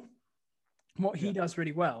for. What he does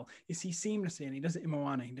really well is he seamlessly, and he does it in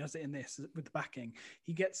Moana, he does it in this with the backing.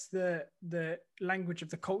 He gets the language of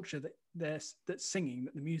the culture that's singing,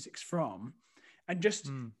 that the music's from, and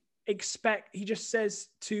just he just says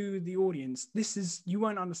to the audience, you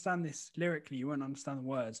won't understand this lyrically, you won't understand the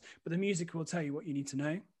words, but the music will tell you what you need to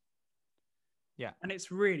know. Yeah. And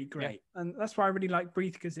it's really great. Yeah. And that's why I really like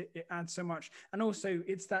Breathe, because it adds so much. And also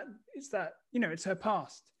it's that, it's her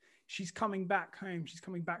past. She's coming back home. She's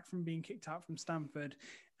coming back from being kicked out from Stanford,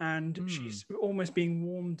 and she's almost being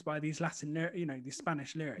warmed by these these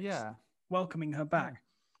Spanish lyrics. Yeah. Welcoming her back.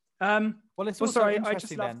 Yeah. Well, it's also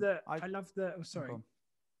interesting. I just love I love the. Oh, sorry.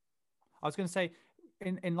 I was going to say,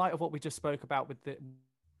 in light of what we just spoke about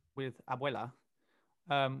with Abuela,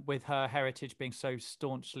 with her heritage being so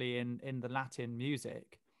staunchly in the Latin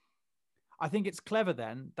music, I think it's clever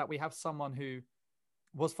then that we have someone who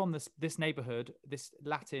was from this neighborhood, this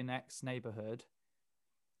Latinx neighborhood,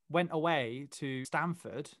 went away to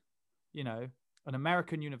Stanford, an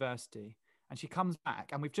American university, and she comes back,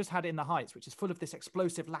 and we've just had In the Heights, which is full of this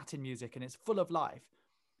explosive Latin music, and it's full of life.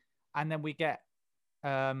 And then we get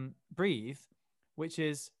Breathe, which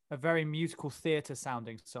is a very musical theater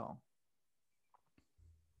sounding song.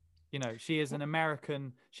 She's an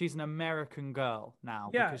American girl now.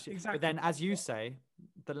 Yeah, exactly. But then, as you say,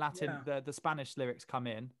 the Latin, the Spanish lyrics come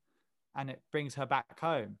in, and it brings her back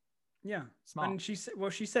home. Yeah, smart. And she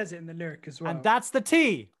says it in the lyric as well. And that's the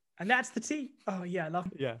T. Oh yeah, I love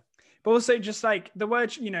it. Yeah. But also just like the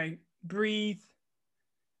word, breathe.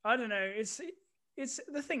 I don't know. It's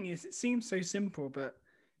the thing is, it seems so simple, but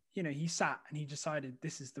he sat and he decided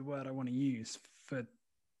this is the word I want to use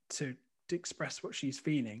to express what she's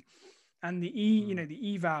feeling. And the E, the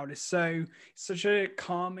E vowel is such a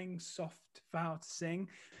calming, soft vowel to sing.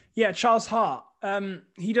 Yeah, Charles Hart.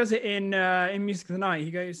 He does it in Music of the Night.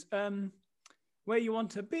 He goes, where you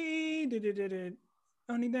want to be,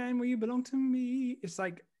 only then will you belong to me. It's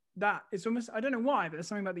like that. It's almost, I don't know why, but there's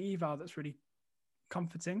something about the E vowel that's really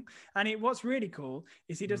comforting. And what's really cool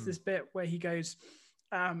is he does this bit where he goes,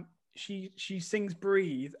 she sings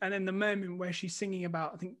Breathe, and then the moment where she's singing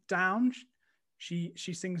about, I think, down, she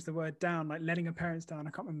sings the word down, like letting her parents down. I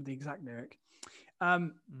can't remember the exact lyric.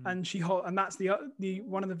 And that's the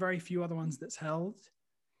one of the very few other ones that's held.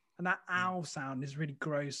 And that ow sound is really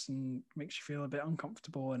gross and makes you feel a bit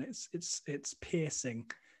uncomfortable, and it's piercing.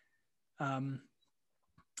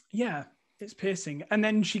 It's piercing. And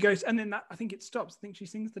then she goes, and then I think it stops. I think she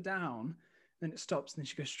sings the down, then it stops, and then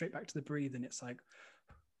she goes straight back to the Breathe, and it's like,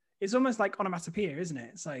 it's almost like onomatopoeia, isn't it?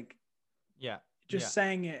 It's like,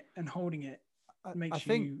 saying it and holding it makes I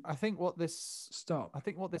think what this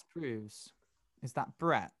proves is that,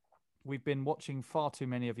 Brett, we've been watching far too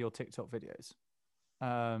many of your TikTok videos,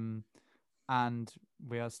 and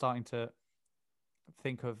we are starting to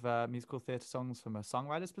think of musical theatre songs from a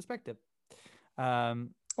songwriter's perspective,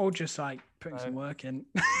 or just like putting some work in.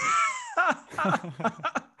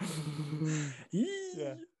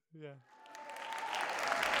 Yeah.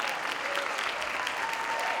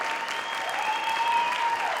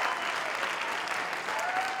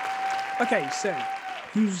 Okay, so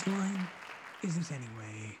whose line is it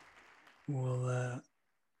anyway? Well,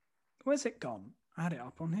 where's it gone? I had it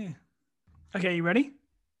up on here. Okay, you ready?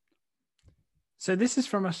 So this is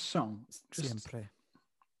from a song. This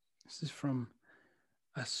is from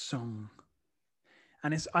a song.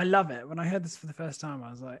 And I love it. When I heard this for the first time,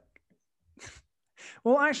 I was like,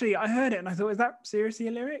 well, actually, I heard it and I thought, is that seriously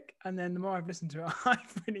a lyric? And then the more I've listened to it,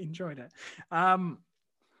 I've really enjoyed it.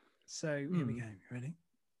 So here we go. You ready?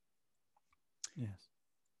 Yes.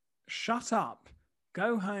 Shut up.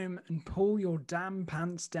 Go home and pull your damn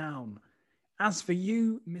pants down. As for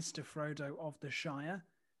you, Mr. Frodo of the Shire,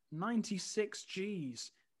 96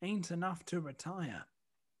 G's ain't enough to retire.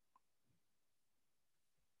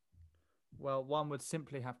 Well, one would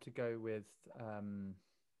simply have to go with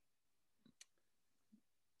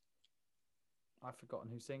I've forgotten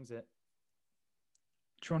who sings it.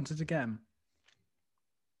 Do you want it again?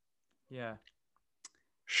 Yeah.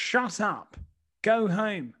 Shut up. Go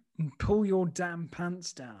home and pull your damn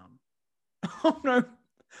pants down. Oh no.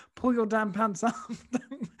 Pull your damn pants up.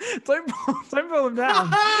 don't pull them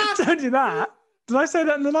down. Don't do that. Did I say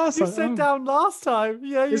that in the last You one? said down last time.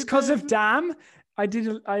 Yeah, you It's because did. of damn. I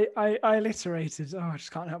alliterated. Oh, I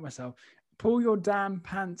just can't help myself. Pull your damn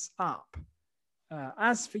pants up.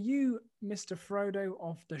 As for you, Mr. Frodo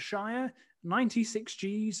of the Shire, 96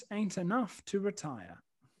 G's ain't enough to retire.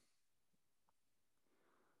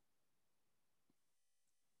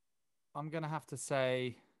 I'm going to have to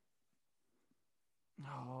say...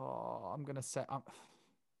 Oh, I'm going to say...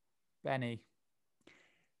 Benny.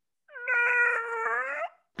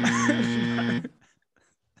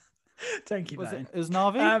 Don't keep that in. It was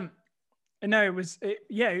Navi? No, it was...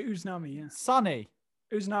 Uznami, yeah. Sunny.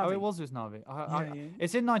 Uznavi. Oh, it was Uznavi. Yeah.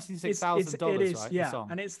 It's in $96,000, it is, right? Yeah, The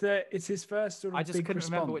song. and it's his first sort of I just big couldn't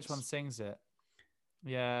remember which response. one sings it.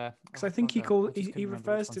 Yeah. Because I think he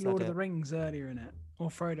refers to Lord of the Rings earlier in it, or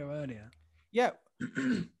Frodo earlier. Yeah.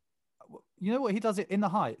 You know what? He does it in the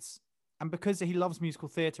Heights. And because he loves musical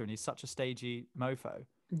theatre and he's such a stagey mofo.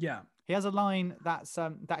 Yeah. He has a line that's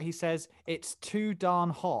that he says, "It's too darn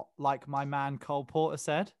hot," like my man Cole Porter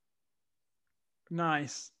said.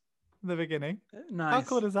 Nice. In the beginning. Nice. How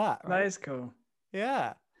cool is that? Right? That is cool.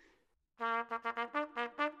 Yeah.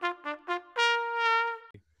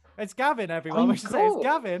 It's Gavin, everyone. We should say it's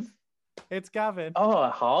Gavin. It's Gavin. Oh,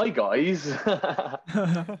 hi, guys.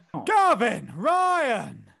 Gavin!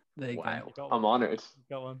 Ryan! There you Wow. go. I'm honoured.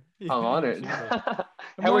 Got one. I'm honoured. How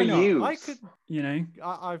How are you?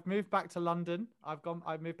 I've moved back to London.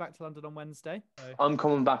 I've moved back to London on Wednesday. So. I'm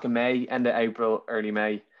coming back in May, end of April, early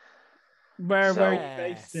May. Where are you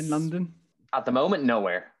based in London? At the moment,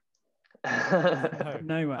 nowhere.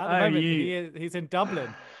 Nowhere. At the moment, he's in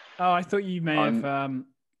Dublin. Oh, I thought you may have,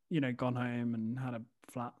 gone home and had a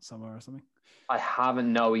flat somewhere or something. I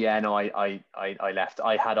haven't. No, I left.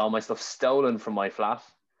 I had all my stuff stolen from my flat.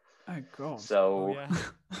 Oh God. So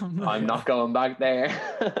I'm not going back there.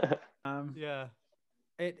 Yeah.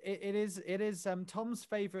 It is Tom's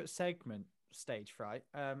favourite segment, Stage Fright.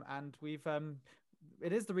 And we've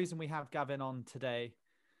it is the reason we have Gavin on today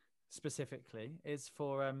specifically is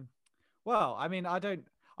for I'm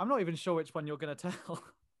not even sure which one you're gonna tell.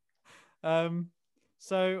 I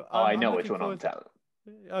know which one I'm telling.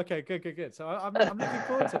 Okay, good. So I'm looking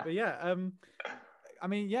forward to it. But yeah,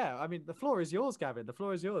 the floor is yours, Gavin. The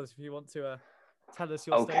floor is yours if you want to tell us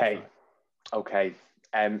your stage. Okay.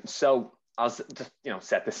 So I'll just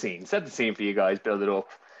set the scene for you guys, build it up.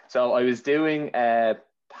 So I was doing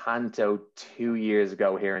Panto 2 years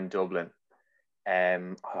ago here in Dublin.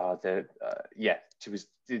 It was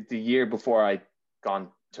the year before I'd gone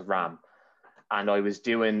to Ram, and I was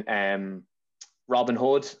doing Robin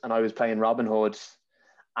Hood, and I was playing Robin Hood,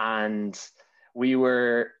 and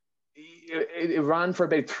it ran for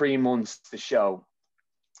about 3 months, the show,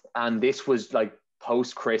 and this was like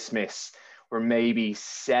post Christmas. We're maybe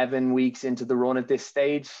 7 weeks into the run at this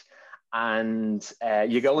stage. And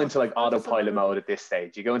you go into like autopilot mode at this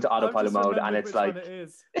stage. You go into autopilot mode and it's like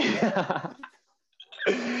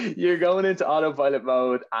you're going into autopilot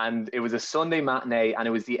mode, and it was a Sunday matinee, and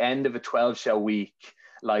it was the end of a 12-show week,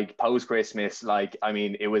 like post Christmas. Like, I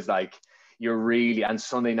mean, it was like and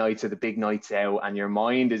Sunday nights are the big nights out, and your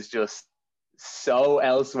mind is just so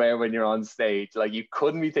elsewhere when you're on stage. Like, you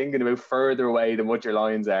couldn't be thinking about further away than what your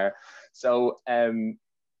lines are. So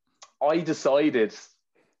I decided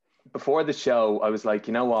before the show, I was like,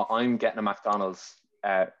 you know what? I'm getting a McDonald's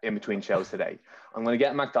in between shows today. I'm going to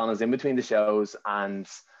get McDonald's in between the shows, and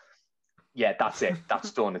yeah, that's it.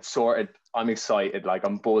 That's done. It's sorted. I'm excited. Like,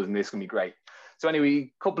 I'm buzzing. This is going to be great. So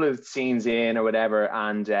anyway, couple of scenes in or whatever,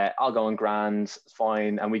 and I'll go on grand,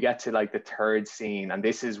 fine. And we get to like the third scene, and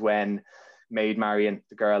this is when Maid Marian,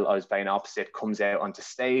 the girl I was playing opposite, comes out onto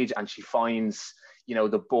stage, and she finds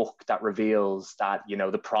the book that reveals that,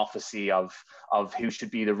 the prophecy of who should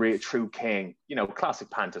be the true king, classic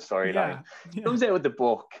Panta storyline. Yeah. Comes out with the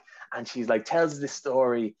book, and she's like, tells this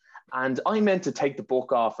story. And I meant to take the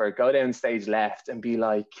book off her, go down stage left and be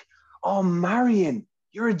like, oh, Marian,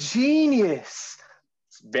 you're a genius.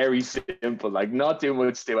 It's very simple, like not too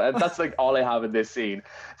much to it. And that's like all I have in this scene.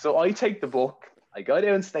 So I take the book, I go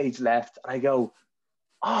down stage left, and I go,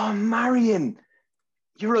 oh, Marian,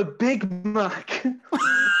 you're a Big Mac.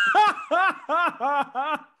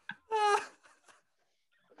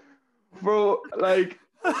 Bro, like,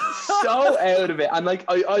 so out of it. And like,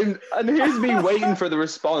 and here's me waiting for the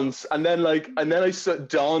response. And then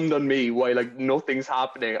dawned on me why like nothing's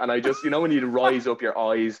happening. And I just, when you rise up your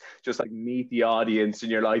eyes, just like meet the audience,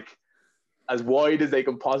 and you're like, as wide as they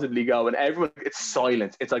can possibly go. And everyone, it's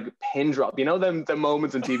silent. It's like a pin drop. The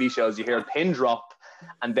moments in TV shows, you hear a pin drop,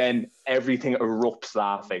 and then everything erupts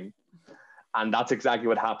laughing. And that's exactly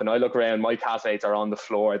what happened. I look around, my castmates are on the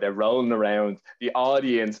floor, they're rolling around. The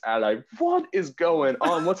audience are like, what is going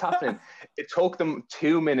on? What's happening? It took them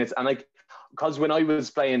 2 minutes. And like, because when I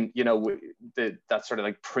was playing, you know, that sort of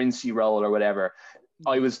like princey role or whatever,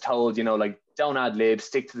 I was told, you know, like, don't ad lib,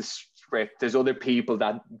 stick to the script. There's other people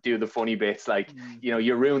that do the funny bits, like, you know,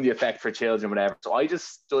 you ruin the effect for children, whatever. So I just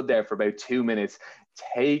stood there for about 2 minutes,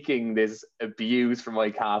 taking this abuse from my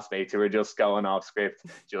castmates who were just going off script,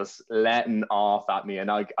 just letting off at me. And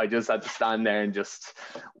I just had to stand there and just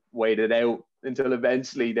wait it out until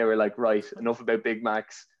eventually they were like, right, enough about Big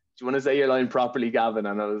Macs. Do you want to say your line properly, Gavin?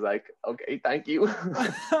 And I was like, okay, thank you.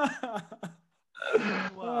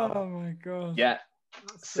 Wow. Oh my God. Yeah.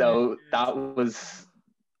 So that was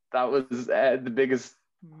the biggest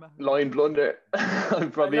line blunder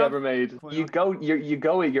I've probably ever made. You go,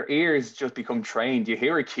 your ears just become trained. You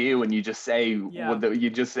hear a cue and you just say, you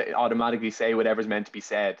just automatically say whatever's meant to be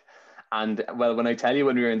said. And well, when I tell you,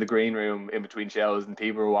 when we were in the green room in between shows and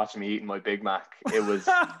people were watching me eating my Big Mac, it was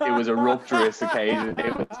a rupturous occasion.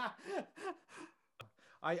 It was.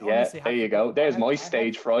 There you go. There's my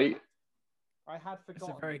stage fright. I had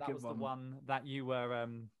forgotten that was the one that you were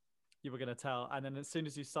going to tell, and then as soon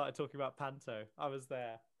as you started talking about Panto, I was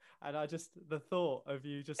there, and the thought of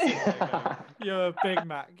you just sitting there going, "You're a Big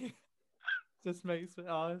Mac," just makes me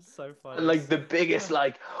it's so funny. Like the biggest,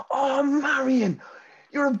 like, oh, Marion,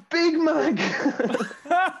 you're a Big Mac.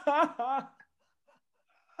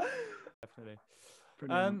 Definitely.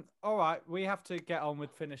 Brilliant. All right, we have to get on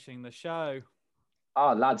with finishing the show.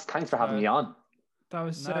 Oh, lads, thanks for having me on. That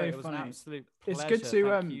was so it was funny. An absolute pleasure. It's good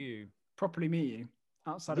to properly meet you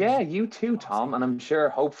outside. You too, Tom. And I'm sure,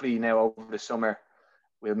 hopefully, now over the summer,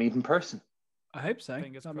 we'll meet in person. I hope so.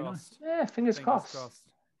 Fingers crossed. Nice. Yeah, fingers crossed.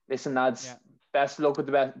 Listen, lads, best of luck with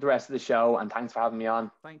the rest of the show, and thanks for having me on.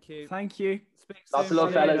 Thank you. Thank you. Speak Lots soon. of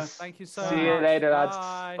love, fellas. Thank you so much. See you later, lads.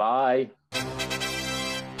 Bye.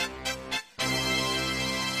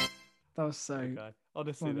 That was so. Okay.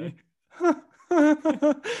 Honestly,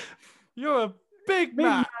 you're a Big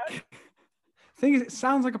Mac. Thing is, it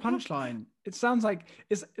sounds like a punchline. It sounds like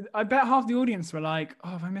I bet half the audience were like, "Oh,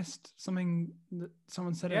 have I missed something that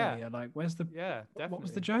someone said earlier? Like, where's the definitely. What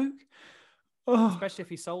was the joke?" Oh. Especially if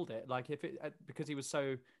he sold it, like if it because he was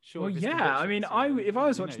so sure. Well, yeah. I mean, if I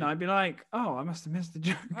was watching that, I'd be like, "Oh, I must have missed the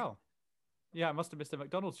joke." Oh, yeah, I must have missed a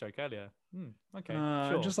McDonald's joke earlier. Okay,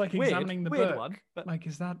 sure. Just like examining the book. One, but... Like,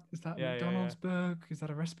 is that McDonald's book? Is that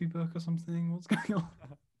a recipe book or something? What's going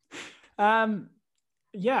on?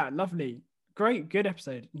 Yeah, lovely, great, good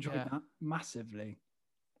episode. Enjoyed that massively.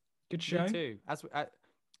 Good show. Me too.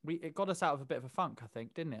 It got us out of a bit of a funk, I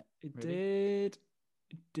think, didn't it? It did.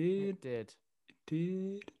 It did.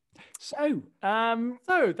 So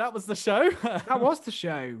that was the show. That was the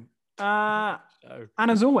show. And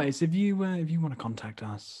as always, if you want to contact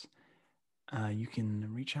us, you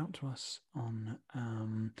can reach out to us on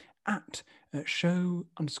at show_pod,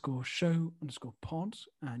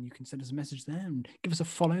 and you can send us a message there and give us a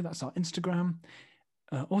follow. That's our Instagram.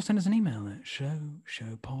 Or send us an email at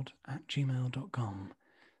showpod@gmail.com.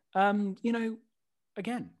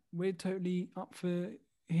 Again, we're totally up for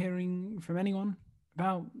hearing from anyone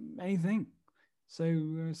about anything. So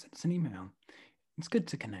send us an email. It's good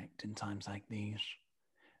to connect in times like these.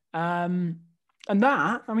 And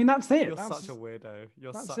that's it. You're such a weirdo.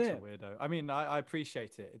 You're such a weirdo. I mean, I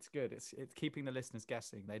appreciate it. It's good. It's keeping the listeners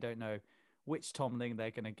guessing. They don't know which Tomling they're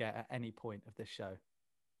going to get at any point of this show.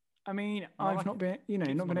 I mean, I've not been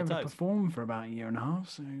able to perform for about a year and a half,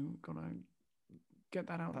 so gotta get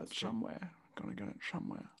that out somewhere. Gotta get it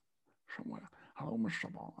somewhere. Hello,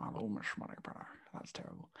 Mr. Ball. Hello, Miss Moneypenny. That's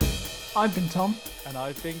terrible. I've been Tom. And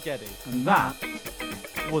I've been Geddy. And that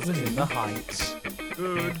was In the Heights.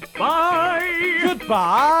 Goodbye!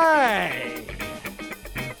 Goodbye!